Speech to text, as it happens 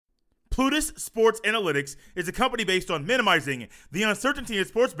Plutus Sports Analytics is a company based on minimizing the uncertainty in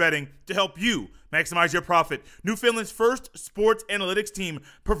sports betting to help you maximize your profit. Newfoundland's first sports analytics team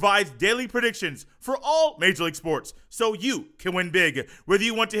provides daily predictions for all Major League sports, so you can win big. Whether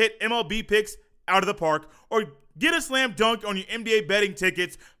you want to hit MLB picks out of the park or get a slam dunk on your NBA betting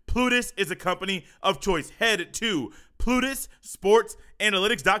tickets, Plutus is a company of choice. Head to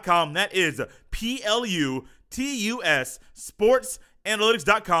PlutusSportsAnalytics.com. That is PLUTUS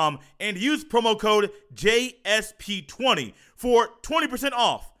sportsanalytics.com and use promo code JSP20 for 20%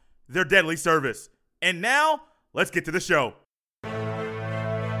 off their deadly service. And now, let's get to the show.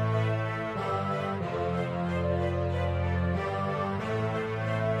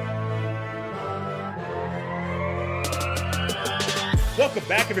 Welcome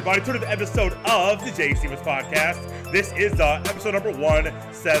back, everybody, to another episode of the J. Stevens Podcast. This is episode number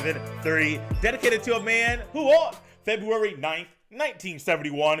 173, dedicated to a man who on February 9th,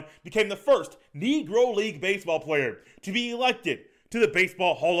 1971, became the first Negro League baseball player to be elected to the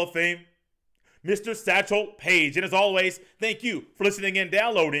Baseball Hall of Fame, Mr. Satchel Paige. And as always, thank you for listening and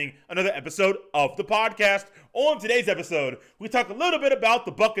downloading another episode of the podcast. On today's episode, we talk a little bit about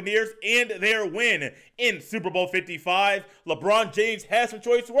the Buccaneers and their win in Super Bowl 55. LeBron James had some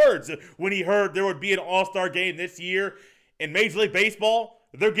choice words when he heard there would be an All-Star game this year. In Major League Baseball,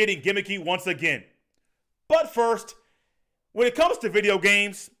 they're getting gimmicky once again. But first, when it comes to video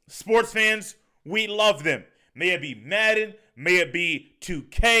games, sports fans, we love them. May it be Madden, may it be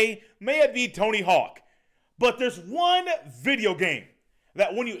 2K, may it be Tony Hawk. But there's one video game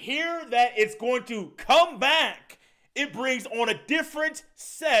that when you hear that it's going to come back, it brings on a different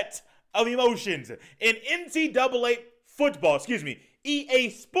set of emotions. In NCAA football, EA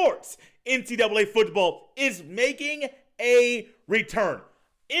Sports NCAA football is making a return.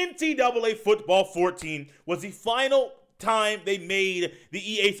 NCAA Football 14 was the final time they made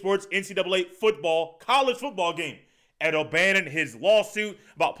the EA Sports NCAA football college football game. Ed O'Bannon, his lawsuit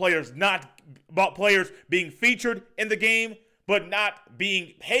about players being featured in the game, but not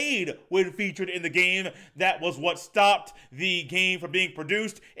being paid when featured in the game. That was what stopped the game from being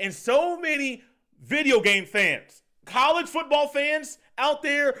produced. And so many video game fans, college football fans out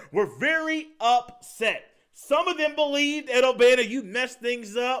there were very upset. Some of them believed, Ed O'Bannon, you messed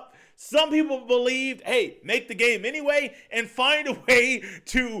things up. Some people believed, hey, make the game anyway and find a way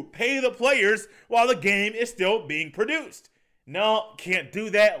to pay the players while the game is still being produced. No, can't do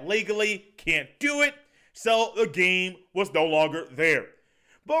that legally, can't do it. So the game was no longer there.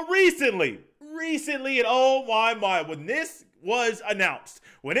 But recently, and oh my, when this was announced,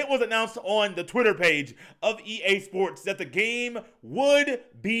 when it was announced on the Twitter page of EA Sports that the game would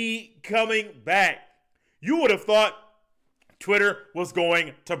be coming back, you would have thought Twitter was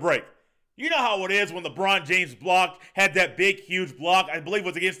going to break. You know how it is when LeBron James had that big, huge block, I believe it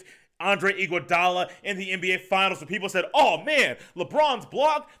was against Andre Iguodala in the NBA Finals, so people said, oh man, LeBron's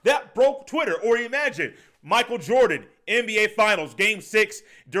block, that broke Twitter. Or imagine Michael Jordan, NBA Finals, Game 6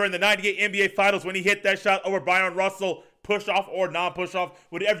 during the 98 NBA Finals when he hit that shot over Byron Russell, push-off or non-push-off,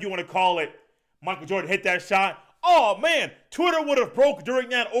 whatever you want to call it. Michael Jordan hit that shot. Oh man, Twitter would have broke during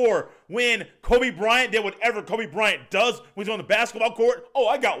that. Or when Kobe Bryant did whatever Kobe Bryant does when he's on the basketball court. Oh,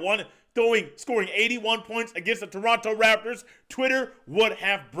 I got one. Scoring 81 points against the Toronto Raptors. Twitter would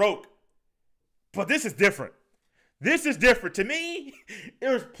have broke. But this is different. This is different. To me,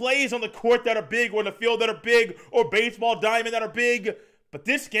 there's plays on the court that are big or in the field that are big or baseball diamond that are big. But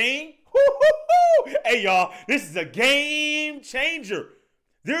this game, hey y'all, this is a game changer.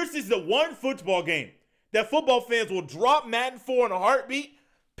 This is the one football game that football fans will drop Madden 4 in a heartbeat,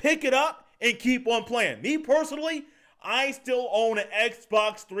 pick it up, and keep on playing. Me personally, I still own an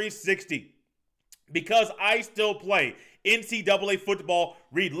Xbox 360 because I still play NCAA football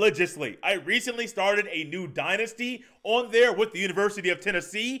religiously. I recently started a new dynasty on there with the University of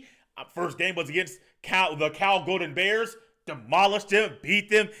Tennessee. First game was against the Cal Golden Bears. Demolished them, beat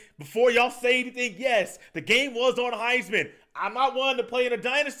them. Before y'all say anything, yes, the game was on Heisman. I'm not willing to play in a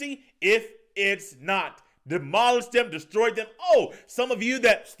dynasty if it's not. Demolished them, destroyed them. Oh, some of you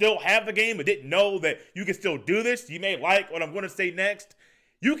that still have the game but didn't know that you can still do this, you may like what I'm going to say next.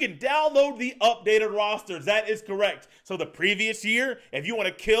 You can download the updated rosters. That is correct. So the previous year, if you want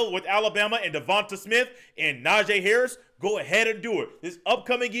to kill with Alabama and Devonta Smith and Najee Harris, go ahead and do it. This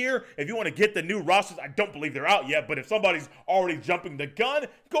upcoming year, if you want to get the new rosters, I don't believe they're out yet, but if somebody's already jumping the gun,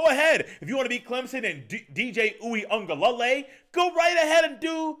 go ahead. If you want to be Clemson and DJ Uiagalelei, go right ahead and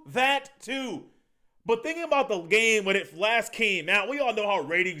do that too. But thinking about the game when it last came out, we all know how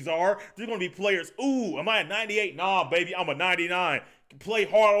ratings are. There's going to be players, ooh, am I a 98? Nah, baby, I'm a 99. Play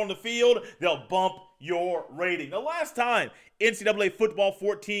hard on the field, they'll bump your rating. The last time NCAA Football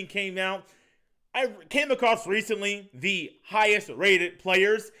 14 came out, I came across recently the highest rated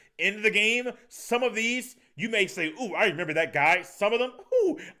players in the game. Some of these, you may say, ooh, I remember that guy. Some of them,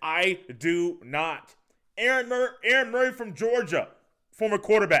 ooh, I do not. Aaron Murray from Georgia, former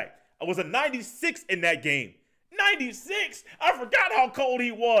quarterback, was a 96 in that game. 96! I forgot how cold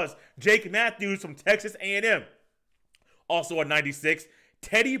he was. Jake Matthews from Texas A&M, also a 96.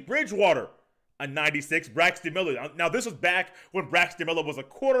 Teddy Bridgewater, a 96. Braxton Miller. Now, this was back when Braxton Miller was a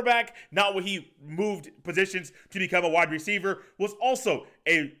quarterback, not when he moved positions to become a wide receiver, was also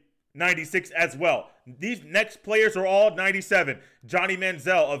a 96 as well. These next players are all 97. Johnny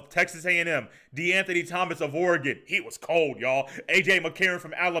Manziel of Texas A&M. DeAnthony Thomas of Oregon. He was cold, y'all. A.J. McCarron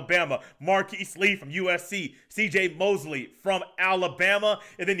from Alabama. Marquise Lee from USC. C.J. Mosley from Alabama.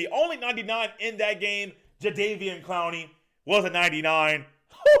 And then the only 99 in that game, Jadeveon Clowney, was a 99.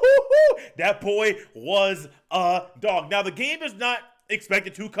 That boy was a dog. Now, the game is not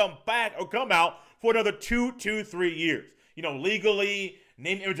expected to come back or come out for another 2 to 3 years. You know, legally,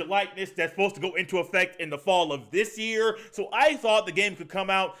 name, image, and likeness, that's supposed to go into effect in the fall of this year. So I thought the game could come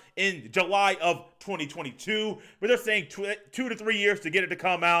out in July of 2022. But they're saying 2 to 3 years to get it to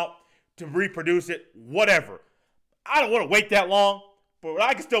come out, to reproduce it, whatever. I don't want to wait that long, but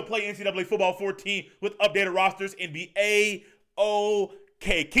I can still play NCAA Football 14 with updated rosters and be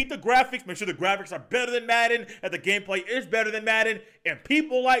A-OK. Keep the graphics. Make sure the graphics are better than Madden, that the gameplay is better than Madden, and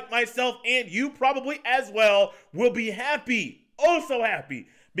people like myself, and you probably as well, will be happy. Also happy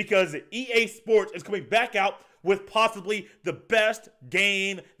because EA Sports is coming back out with possibly the best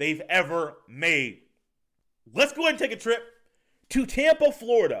game they've ever made. Let's go ahead and take a trip to Tampa,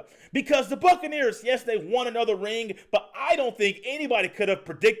 Florida, because the Buccaneers, yes, they won another ring, but I don't think anybody could have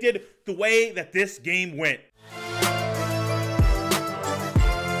predicted the way that this game went.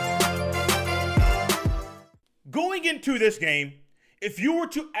 Going into this game, if you were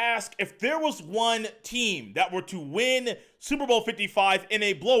to ask if there was one team that were to win Super Bowl 55 in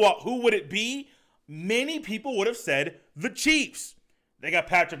a blowout, who would it be? Many people would have said the Chiefs. They got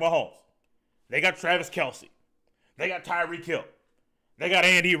Patrick Mahomes. They got Travis Kelce. They got Tyreek Hill. They got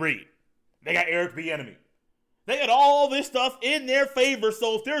Andy Reid. They got Eric Bieniemy. They got all this stuff in their favor.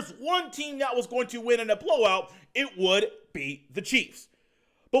 So if there's one team that was going to win in a blowout, it would be the Chiefs.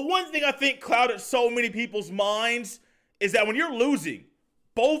 But one thing I think clouded so many people's minds is that when you're losing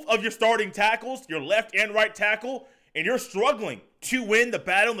both of your starting tackles, your left and right tackle, and you're struggling to win the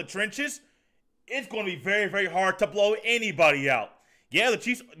battle in the trenches, it's going to be very, very hard to blow anybody out. Yeah,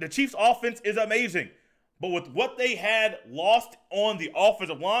 the Chiefs' offense is amazing, but with what they had lost on the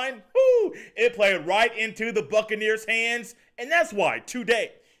offensive line, it played right into the Buccaneers' hands, and that's why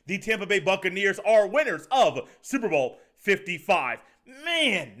today the Tampa Bay Buccaneers are winners of Super Bowl 55.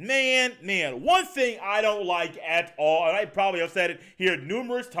 Man, one thing I don't like at all, and I probably have said it here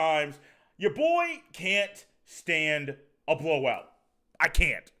numerous times, your boy can't stand a blowout. I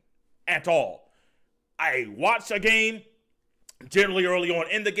can't at all. I watch a game, generally early on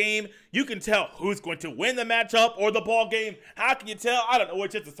in the game, you can tell who's going to win the matchup or the ball game. How can you tell? I don't know.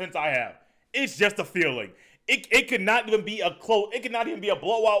 It's just a sense I have. It's just a feeling. It could not even be a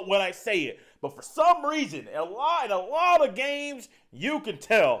blowout when I say it. But for some reason, in a lot of games, you can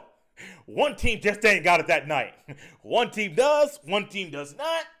tell one team just ain't got it that night. One team does, one team does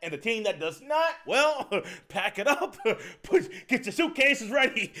not, and the team that does not, well, pack it up, get your suitcases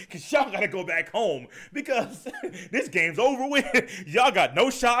ready, because y'all got to go back home, because this game's over with. Y'all got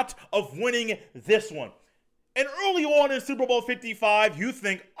no shot of winning this one. And early on in Super Bowl 55, you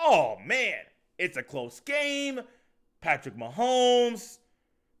think, oh, man, it's a close game. Patrick Mahomes.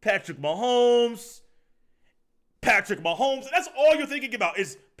 And that's all you're thinking about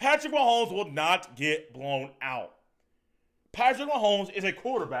is Patrick Mahomes will not get blown out. Patrick Mahomes is a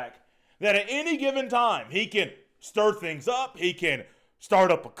quarterback that at any given time, he can stir things up. He can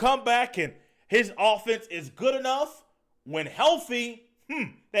start up a comeback, and his offense is good enough when healthy.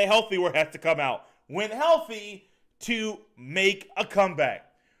 That healthy word has to come out. When healthy to make a comeback.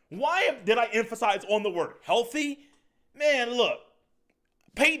 Why did I emphasize on the word healthy? Man, look.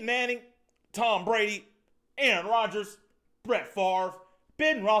 Peyton Manning, Tom Brady, Aaron Rodgers, Brett Favre,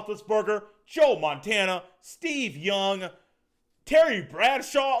 Ben Roethlisberger, Joe Montana, Steve Young, Terry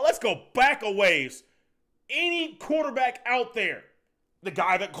Bradshaw. Let's go back a ways. Any quarterback out there, the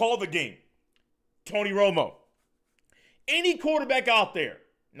guy that called the game, Tony Romo. Any quarterback out there.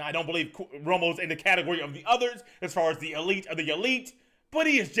 Now, I don't believe Romo's in the category of the others as far as the elite of the elite. But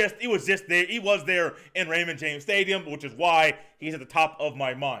he was just there. He was there in Raymond James Stadium, which is why he's at the top of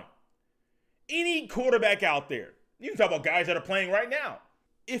my mind. Any quarterback out there, you can talk about guys that are playing right now.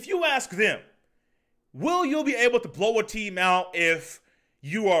 If you ask them, Will you be able to blow a team out if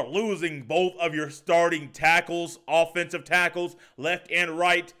you are losing both of your starting tackles, offensive tackles, left and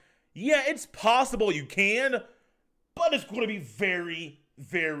right? Yeah, it's possible you can, but it's going to be very,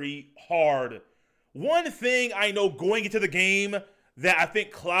 very hard. One thing I know going into the game that I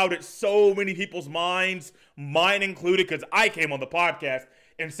think clouded so many people's minds, mine included, because I came on the podcast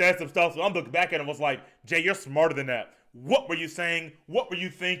and said some stuff, so I'm looking back at it and was like, Jay, you're smarter than that. What were you saying? What were you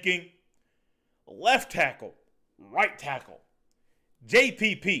thinking? Left tackle, right tackle,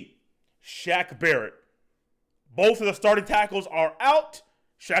 JPP, Shaq Barrett. Both of the starting tackles are out.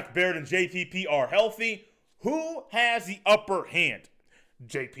 Shaq Barrett and JPP are healthy. Who has the upper hand?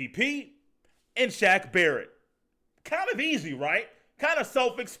 JPP and Shaq Barrett. Kind of easy, right? Kind of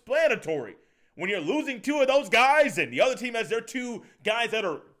self-explanatory. When you're losing two of those guys and the other team has their two guys that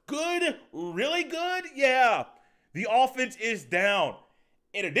are good, really good, yeah, the offense is down.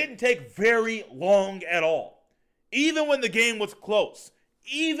 And it didn't take very long at all. Even when the game was close,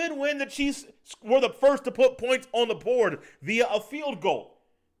 even when the Chiefs were the first to put points on the board via a field goal,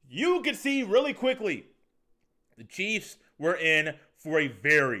 you could see really quickly the Chiefs were in for a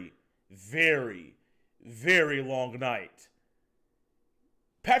very, very, very long night.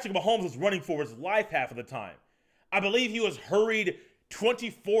 Patrick Mahomes was running for his life half of the time. I believe he was hurried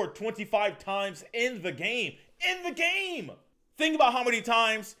 24, 25 times in the game. In the game! Think about how many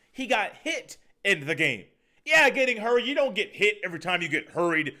times he got hit in the game. Yeah, getting hurried. You don't get hit every time you get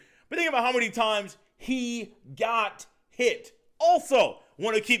hurried. But think about how many times he got hit. Also,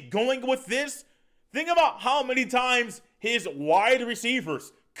 want to keep going with this? Think about how many times his wide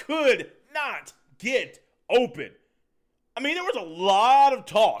receivers could not get open. I mean, there was a lot of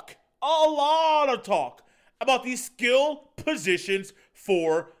talk about these skill positions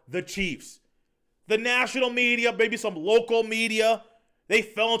for the Chiefs. The national media, maybe some local media, they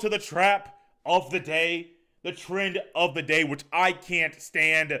fell into the trap of the day, the trend of the day, which I can't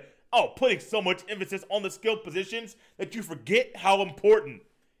stand. Oh, putting so much emphasis on the skill positions that you forget how important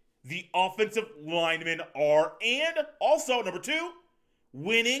the offensive linemen are. And also, number two,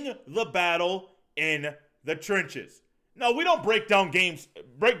 winning the battle in the trenches. Now, we don't break down games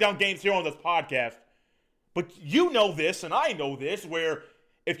here on this podcast, but you know this and I know this, where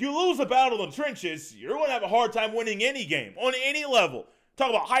if you lose a battle in the trenches, you're going to have a hard time winning any game on any level. Talk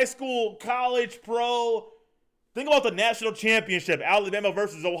about high school, college, pro. Think about the national championship, Alabama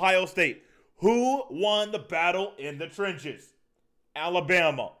versus Ohio State. Who won the battle in the trenches?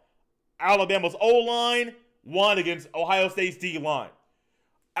 Alabama. Alabama's O-line won against Ohio State's D-line.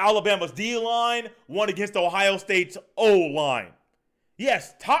 Alabama's D-line won against Ohio State's O-line.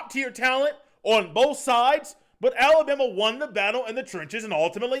 Yes, top-tier talent on both sides, but Alabama won the battle in the trenches, and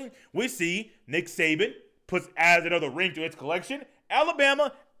ultimately, we see Nick Saban adds another ring to its collection.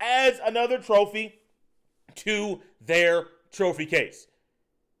 Alabama adds another trophy to their trophy case.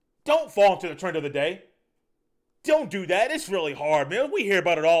 Don't fall into the trend of the day. Don't do that. It's really hard, man. We hear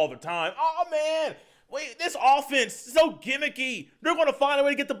about it all the time. Oh, man. Wait, this offense is so gimmicky. They're going to find a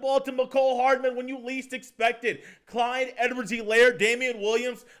way to get the ball to McCole Hardman when you least expect it. Clyde Edwards-Helaire, Damian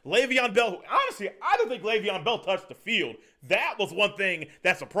Williams, Le'Veon Bell. Honestly, I don't think Le'Veon Bell touched the field. That was one thing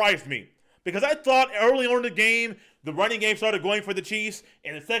that surprised me. Because I thought early on in the game, the running game started going for the Chiefs.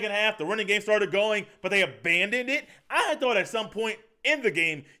 In the second half, the running game started going, but they abandoned it. I thought at some point in the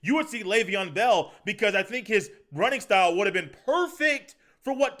game, you would see Le'Veon Bell, because I think his running style would have been perfect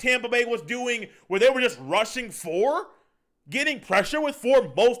for what Tampa Bay was doing, where they were just rushing four, getting pressure with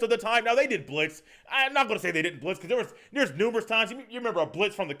four most of the time. Now, they did blitz. I'm not going to say they didn't blitz, because there's numerous times. You remember a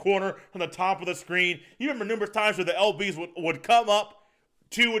blitz from the corner, from the top of the screen. You remember numerous times where the LBs would come up,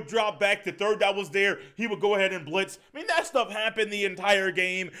 two would drop back, the third that was there, he would go ahead and blitz. I mean, that stuff happened the entire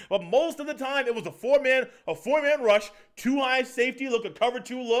game, but most of the time, it was a four-man rush, too high safety look, a cover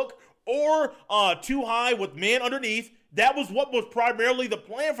two look, or too high with man underneath. That was what was primarily the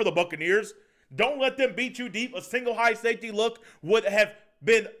plan for the Buccaneers. Don't let them beat you deep. A single high safety look would have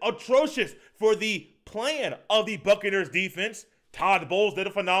been atrocious for the plan of the Buccaneers defense. Todd Bowles did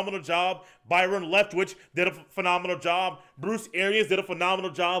a phenomenal job. Byron Leftwich did a phenomenal job. Bruce Arians did a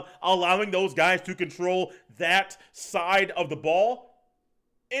phenomenal job allowing those guys to control that side of the ball.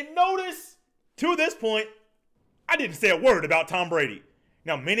 And notice, to this point, I didn't say a word about Tom Brady.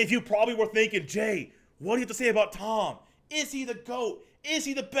 Now, many of you probably were thinking, Jay, what do you have to say about Tom? Is he the GOAT? Is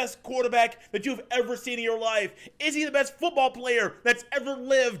he the best quarterback that you've ever seen in your life? Is he the best football player that's ever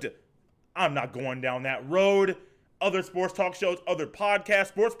lived? I'm not going down that road. Other sports talk shows, other podcasts,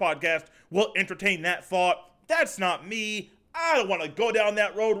 sports podcasts will entertain that thought. That's not me. I don't want to go down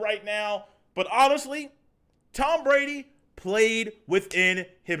that road right now. But honestly, Tom Brady played within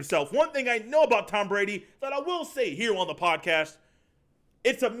himself. One thing I know about Tom Brady that I will say here on the podcast,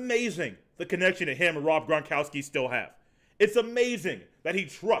 it's amazing the connection that him and Rob Gronkowski still have. It's amazing that he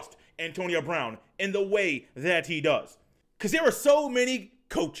trusts Antonio Brown in the way that he does. Because there are so many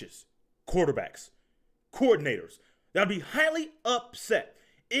coaches, quarterbacks, coordinators that would be highly upset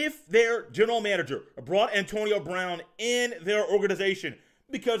if their general manager brought Antonio Brown in their organization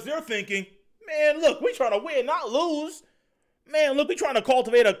because they're thinking, man, look, we're trying to win, not lose. Man, look, we're trying to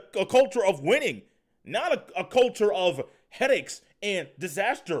cultivate a culture of winning, not a culture of headaches and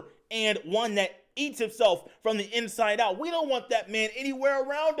disaster and one that eats himself from the inside out. We don't want that man anywhere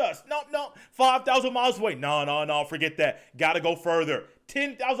around us. No, 5,000 miles away. No, forget that. Got to go further.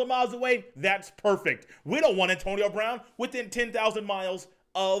 10,000 miles away, that's perfect. We don't want Antonio Brown within 10,000 miles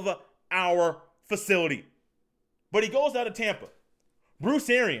of our facility. But he goes out of Tampa. Bruce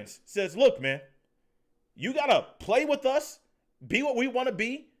Arians says, look, man, you got to play with us, be what we want to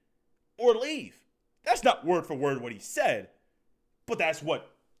be, or leave. That's not word for word what he said, but that's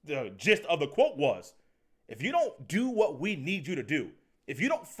what the gist of the quote was. If you don't do what we need you to do, if you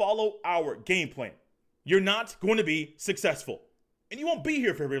don't follow our game plan, you're not going to be successful. And you won't be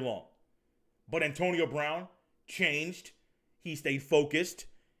here for very long. But Antonio Brown changed. He stayed focused.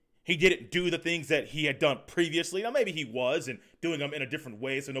 He didn't do the things that he had done previously. Now, maybe he was and doing them in a different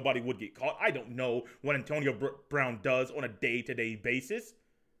way so nobody would get caught. I don't know what Antonio Brown does on a day-to-day basis.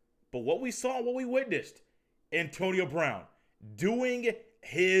 But what we saw, what we witnessed, Antonio Brown doing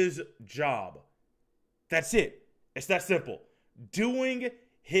his job. That's it. It's that simple. Doing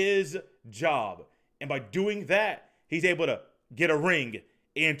his job. And by doing that, he's able to get a ring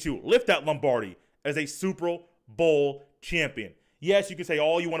and to lift that Lombardi as a Super Bowl champion. Yes, you can say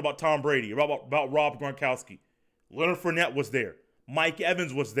all you want about Tom Brady, about Rob Gronkowski. Leonard Fournette was there. Mike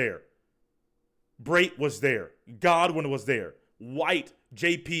Evans was there. Brate was there. Godwin was there. White,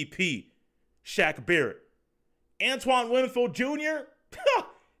 JPP, Shaq Barrett. Antoine Winfield Jr.,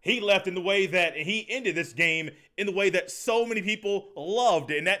 he left in the way that he ended this game in the way that so many people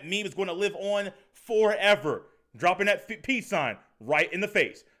loved. And that meme is going to live on forever. Dropping that peace sign right in the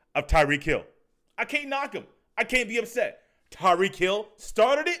face of Tyreek Hill. I can't knock him. I can't be upset. Tyreek Hill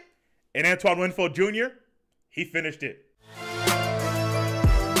started it, and Antoine Winfield Jr., he finished it.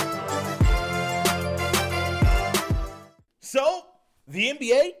 So, the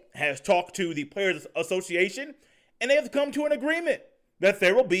NBA has talked to the Players Association, and they have come to an agreement that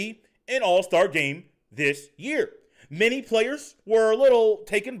there will be an All-Star game this year. Many players were a little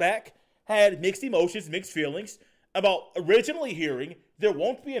taken back, had mixed emotions, mixed feelings about originally hearing there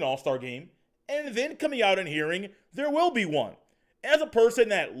won't be an All-Star game, and then coming out and hearing there will be one. As a person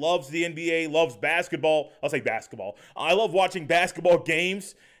that loves the NBA, loves basketball, I'll say basketball. I love watching basketball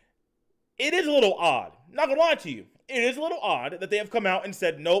games. It is a little odd. Not gonna lie to you. It is a little odd that they have come out and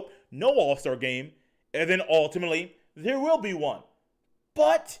said, nope, no All-Star game, and then ultimately there will be one.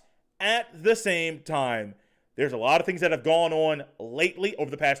 But at the same time, there's a lot of things that have gone on lately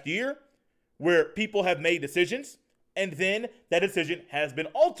over the past year where people have made decisions, and then that decision has been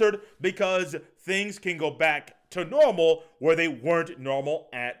altered because things can go back to normal where they weren't normal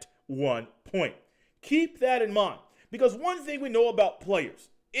at one point. Keep that in mind, because one thing we know about players,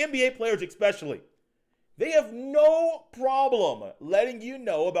 NBA players especially, they have no problem letting you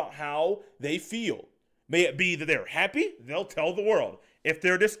know about how they feel. May it be that they're happy, they'll tell the world. If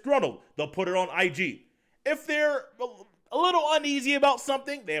they're disgruntled, they'll put it on IG. If they're a little uneasy about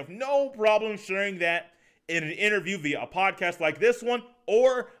something, they have no problem sharing that in an interview via a podcast like this one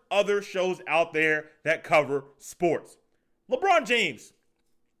or other shows out there that cover sports. LeBron James,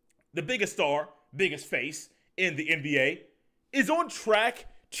 the biggest star, biggest face in the NBA, is on track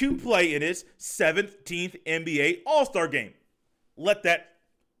to play in his 17th NBA All-Star game. Let that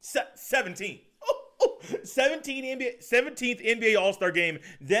 17th 17th NBA All-Star game.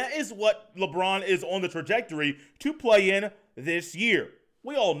 That is what LeBron is on the trajectory to play in this year.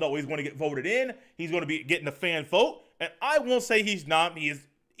 We all know he's going to get voted in. He's going to be getting a fan vote. And I won't say he's not. He is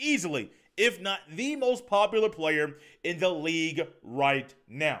easily, if not the most popular player in the league right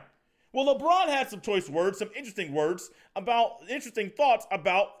now. Well, LeBron had some choice words, some interesting thoughts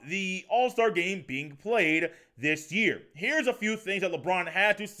about the All-Star game being played this year. Here's a few things that LeBron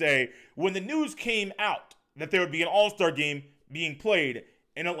had to say when the news came out that there would be an All-Star game being played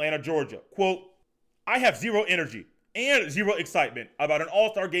in Atlanta, Georgia. Quote, I have zero energy and zero excitement about an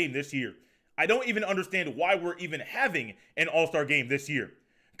All-Star game this year. I don't even understand why we're even having an All-Star game this year.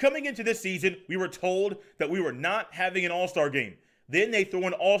 Coming into this season, we were told that we were not having an All-Star game. Then they throw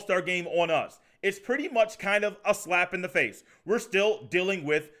an All-Star game on us. It's pretty much kind of a slap in the face. We're still dealing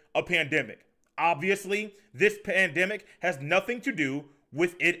with a pandemic. Obviously, this pandemic has nothing to do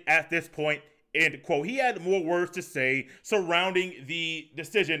with it at this point, end quote. He had more words to say surrounding the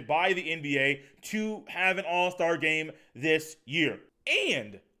decision by the NBA to have an all-star game this year.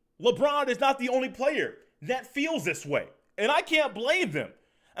 And LeBron is not the only player that feels this way. And I can't blame them.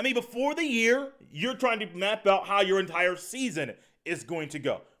 I mean, before the year, you're trying to map out how your entire season is going to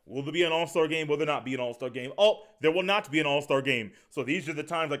go. Will there be an all-star game? Will there not be an all-star game? Oh, there will not be an all-star game. So these are the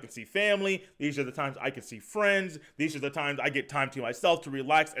times I can see family. These are the times I can see friends. These are the times I get time to myself to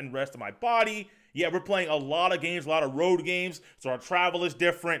relax and rest my body. Yeah, we're playing a lot of games, a lot of road games. So our travel is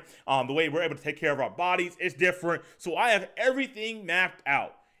different. The way we're able to take care of our bodies is different. So I have everything mapped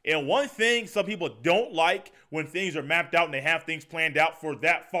out. And one thing some people don't like when things are mapped out and they have things planned out for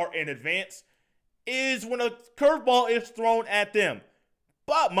that far in advance is when a curveball is thrown at them.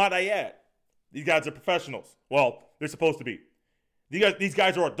 But might I add, these guys are professionals. Well, they're supposed to be. These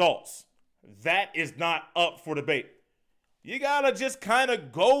guys are adults. That is not up for debate. You gotta just kind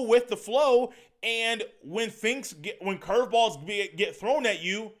of go with the flow, and when curveballs get thrown at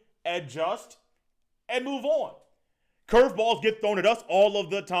you, adjust and move on. Curveballs get thrown at us all of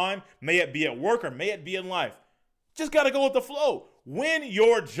the time, may it be at work or may it be in life. Just got to go with the flow. When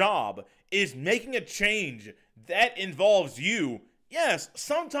your job is making a change that involves you, yes,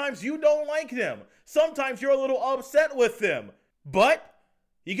 sometimes you don't like them. Sometimes you're a little upset with them. But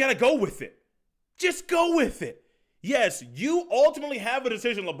you got to go with it. Just go with it. Yes, you ultimately have a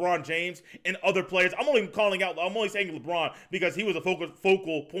decision, LeBron James and other players. I'm only saying LeBron because he was a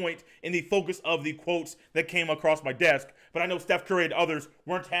focal point in the focus of the quotes that came across my desk. But I know Steph Curry and others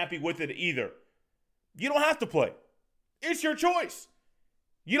weren't happy with it either. You don't have to play. It's your choice.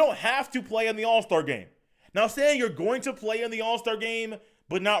 You don't have to play in the All-Star game. Now, saying you're going to play in the All-Star game,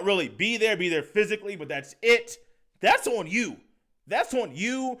 but not really be there physically, but that's it, that's on you. That's on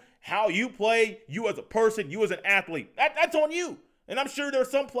you, how you play, you as a person, you as an athlete. That's on you. And I'm sure there are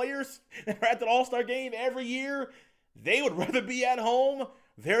some players that are at the All-Star game every year. They would rather be at home.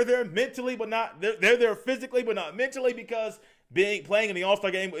 They're there mentally, but not they're there physically, but not mentally, because playing in the All-Star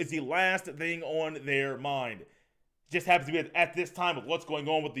game is the last thing on their mind. Just happens to be at this time with what's going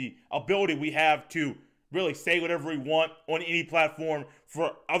on with the ability we have to really say whatever we want on any platform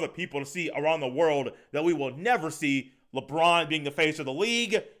for other people to see around the world that we will never see. LeBron being the face of the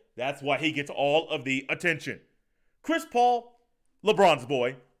league, that's why he gets all of the attention. Chris Paul, LeBron's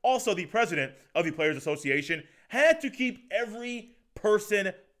boy, also the president of the Players Association, had to keep every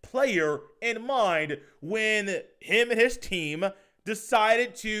player in mind when him and his team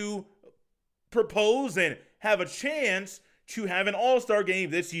decided to propose and have a chance to have an all-star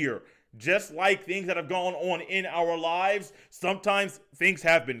game this year. Just like things that have gone on in our lives, sometimes things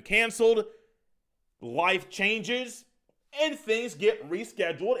have been canceled, life changes, and things get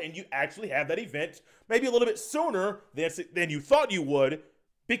rescheduled, and you actually have that event maybe a little bit sooner than you thought you would,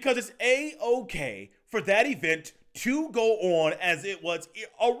 because it's A-okay for that event to go on as it was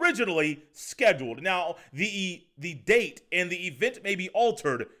originally scheduled. Now, the date and the event may be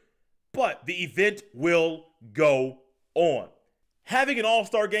altered, but the event will go on. Having an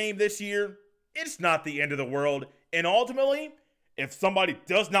all-star game this year, it's not the end of the world. And ultimately, if somebody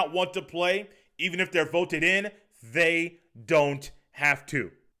does not want to play, even if they're voted in, they don't have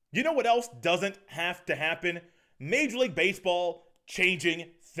to. You know what else doesn't have to happen? Major League Baseball changing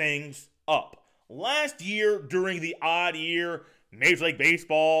things up. Last year, during the odd year, Major League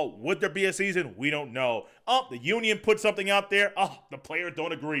Baseball, would there be a season? We don't know. The union put something out there. The players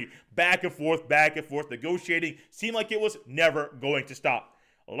don't agree. Back and forth, negotiating. Seemed like it was never going to stop.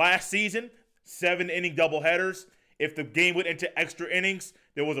 Last season, 7-inning doubleheaders. If the game went into extra innings,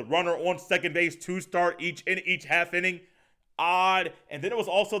 there was a runner on second base to start each half inning. Odd. And then it was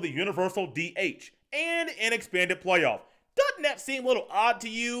also the universal DH and an expanded playoff. Doesn't that seem a little odd to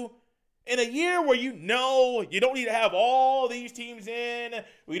you? In a year where you don't need to have all these teams in,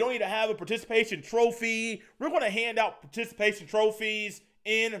 we don't need to have a participation trophy, we're going to hand out participation trophies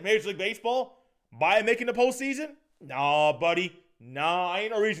in Major League Baseball by making the postseason? Nah, buddy. Nah,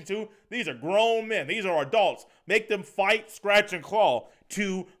 ain't no reason to. These are grown men. These are adults. Make them fight, scratch, and claw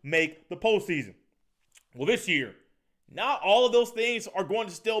to make the postseason. Well, this year, not all of those things are going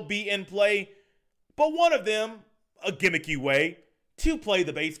to still be in play, but one of them, a gimmicky way to play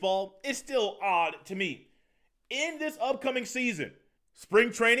the baseball, is still odd to me. In this upcoming season,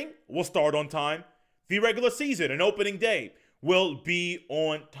 spring training will start on time. The regular season and opening day will be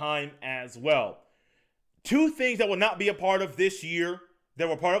on time as well. Two things that will not be a part of this year that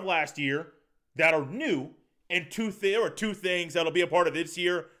were part of last year that are new, and there are two things that will be a part of this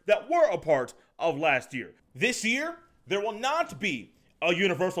year that were a part of last year. This year, there will not be a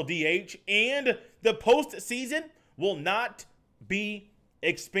universal DH, and the postseason will not be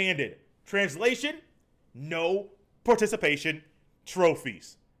expanded. Translation, no participation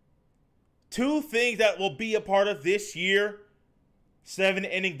trophies. Two things that will be a part of this year: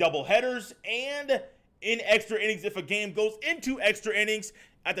 7-inning doubleheaders, and in extra innings, if a game goes into extra innings,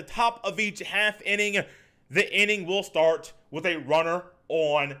 at the top of each half inning, the inning will start with a runner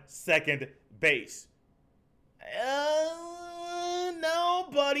on second base. No,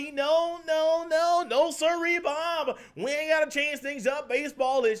 buddy. No, sirree, Bob. We ain't got to change things up.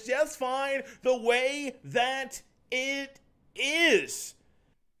 Baseball is just fine the way that it is.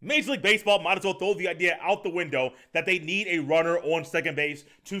 Major League Baseball might as well throw the idea out the window that they need a runner on second base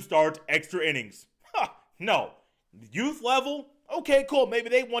to start extra innings. No. Youth level? Okay, cool. Maybe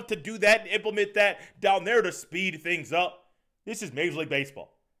they want to do that and implement that down there to speed things up. This is Major League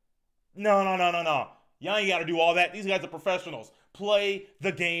Baseball. No. Y'all ain't got to do all that. These guys are professionals. Play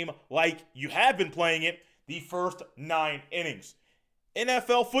the game like you have been playing it the first 9 innings.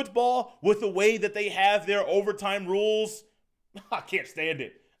 NFL football, with the way that they have their overtime rules, I can't stand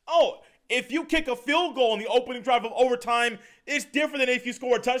it. Oh, if you kick a field goal in the opening drive of overtime, it's different than if you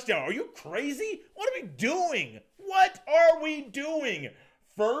score a touchdown. Are you crazy? What are we doing?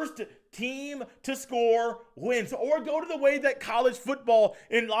 First team to score wins. Or go to the way that college football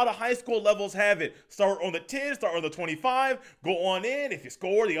and a lot of high school levels have it. Start on the 10, start on the 25, go on in. If you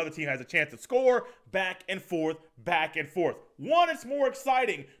score, the other team has a chance to score. Back and forth. 1, it's more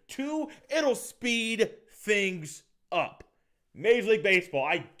exciting. 2, it'll speed things up. Major League Baseball,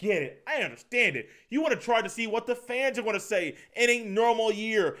 I get it. I understand it. You want to try to see what the fans are going to say in a normal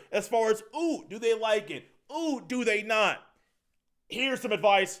year as far as, ooh, do they like it? Ooh, do they not? Here's some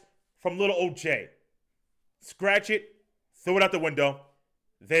advice from little old Jay. Scratch it. Throw it out the window.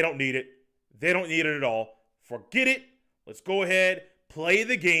 They don't need it. They don't need it at all. Forget it. Let's go ahead, play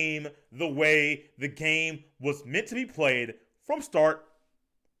the game the way the game was meant to be played from start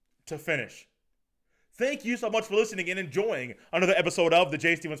to finish. Thank you so much for listening and enjoying another episode of the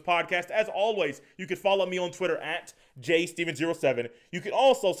Jay Stevens Podcast. As always, you can follow me on Twitter at jstevens07. You can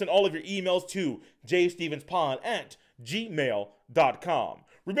also send all of your emails to jstevenspod@gmail.com.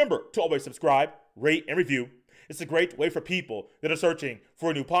 Remember to always subscribe, rate, and review. It's a great way for people that are searching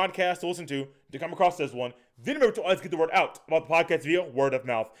for a new podcast to listen to come across this one. Then remember to always get the word out about the podcast via word of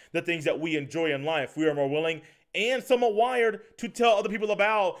mouth. The things that we enjoy in life, we are more willing and somewhat wired to tell other people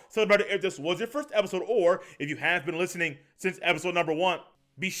about. So no matter if this was your first episode or if you have been listening since episode number 1,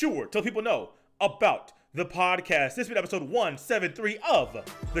 be sure to let people know about the podcast. This has been episode 173 of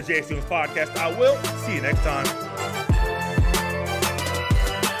the Jay Stevens Podcast. I will see you next time.